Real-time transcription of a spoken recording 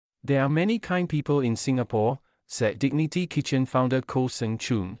There are many kind people in Singapore, said Dignity Kitchen founder Koh Seng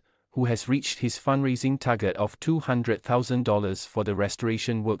Chun, who has reached his fundraising target of $200,000 for the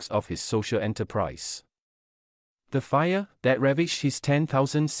restoration works of his social enterprise. The fire, that ravaged his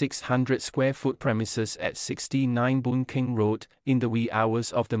 10,600 square foot premises at 69 Boon Keng Road in the wee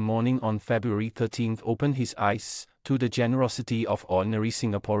hours of the morning on February 13, opened his eyes to the generosity of ordinary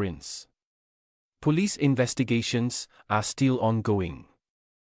Singaporeans. Police investigations are still ongoing.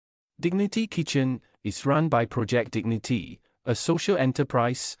 Dignity Kitchen is run by Project Dignity, a social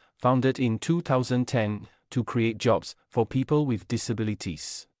enterprise founded in 2010 to create jobs for people with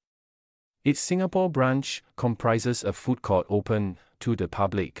disabilities. Its Singapore branch comprises a food court open to the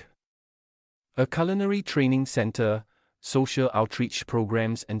public, a culinary training center, social outreach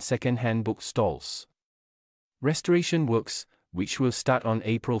programs, and second-hand book stalls. Restoration works, which will start on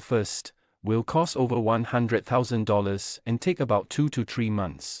April 1, will cost over $100,000 and take about 2 to 3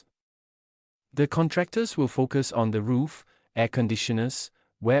 months. The contractors will focus on the roof, air conditioners,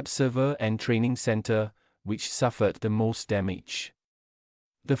 web server, and training center, which suffered the most damage.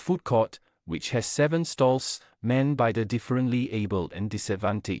 The food court, which has 7 stalls manned by the differently abled and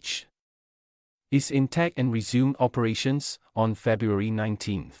disadvantaged, is intact and resumed operations on February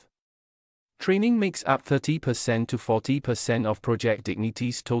 19. Training makes up 30% to 40% of Project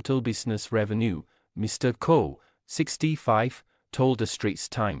Dignity's total business revenue, Mr. Koh, 65, told the Straits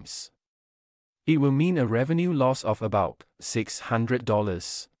Times. It will mean a revenue loss of about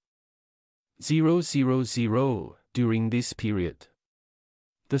 $600,000 during this period.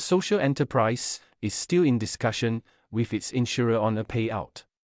 The social enterprise is still in discussion with its insurer on a payout.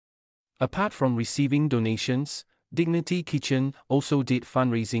 Apart from receiving donations, Dignity Kitchen also did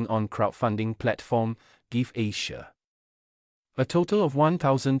fundraising on crowdfunding platform Give Asia. A total of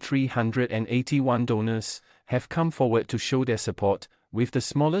 1,381 donors have come forward to show their support, with the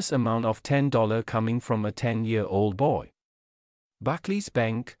smallest amount of $10 coming from a 10-year-old boy. Barclays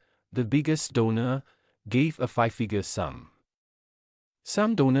Bank, the biggest donor, gave a 5-figure sum.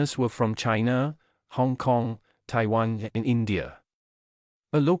 Some donors were from China, Hong Kong, Taiwan, and India.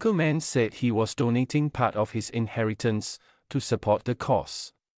 A local man said he was donating part of his inheritance to support the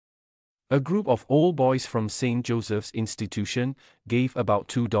cause. A group of old boys from St. Joseph's Institution gave about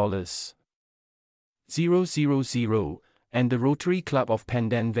 $2,000, and the Rotary Club of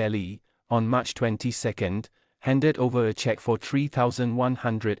Pandan Valley, on March 22, handed over a check for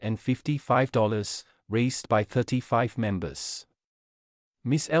 $3,155, raised by 35 members.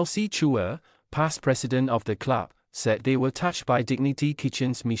 Miss Elsie Chua, past president of the club, said they were touched by Dignity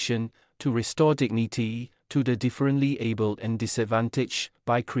Kitchen's mission to restore dignity to the differently abled and disadvantaged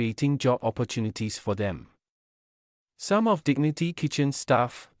by creating job opportunities for them. Some of Dignity Kitchen's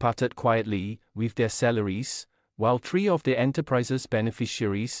staff parted quietly with their salaries, while 3 of the enterprise's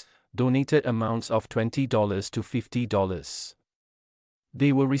beneficiaries donated amounts of $20 to $50.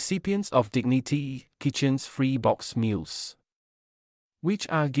 They were recipients of Dignity Kitchen's free box meals, which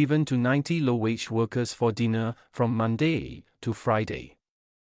are given to 90 low-wage workers for dinner from Monday to Friday.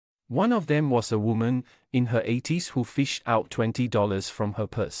 One of them was a woman in her 80s who fished out $20 from her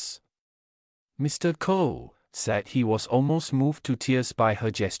purse. Mr. Koh said he was almost moved to tears by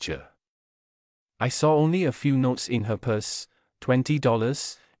her gesture. I saw only a few notes in her purse.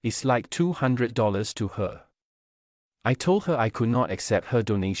 $20 is like $200 to her. I told her I could not accept her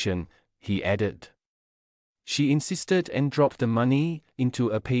donation, he added. She insisted and dropped the money into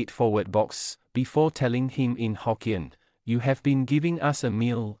a paid-forward box before telling him in Hokkien, "You have been giving us a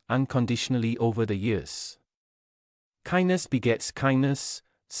meal unconditionally over the years." Kindness begets kindness,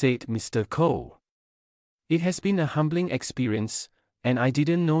 said Mr. Koh. It has been a humbling experience, and I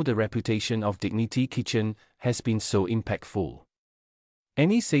didn't know the reputation of Dignity Kitchen has been so impactful.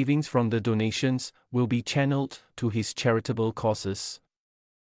 Any savings from the donations will be channeled to his charitable causes,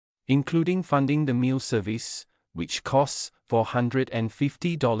 including funding the meal service, which costs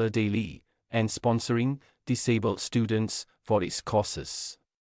 $450 daily, and sponsoring disabled students for its courses.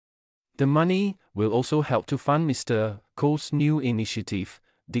 The money will also help to fund Mr. Koh's new initiative,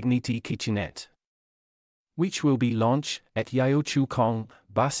 Dignity Kitchenette, which will be launched at Yio Chu Kang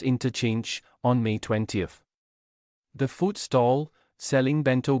bus interchange on May 20. The food stall, selling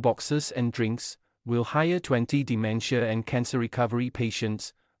bento boxes and drinks, will hire 20 dementia and cancer recovery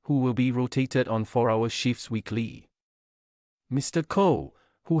patients, who will be rotated on 4-hour shifts weekly. Mr. Koh,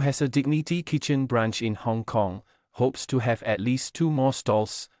 who has a Dignity Kitchen branch in Hong Kong, hopes to have at least 2 more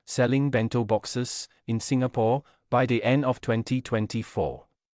stalls selling bento boxes in Singapore by the end of 2024.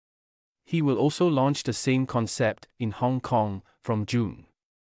 He will also launch the same concept in Hong Kong from June.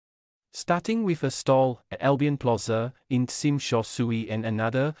 starting with a stall at Albion Plaza in Tsim Sha Tsui and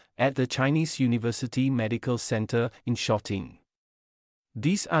another at the Chinese University Medical Center in Sha Tin.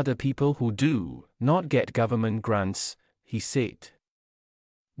 These are the people who do not get government grants, he said.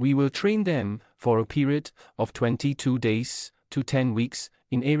 We will train them for a period of 22 days to 10 weeks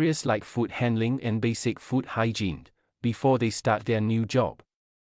in areas like food handling and basic food hygiene before they start their new job.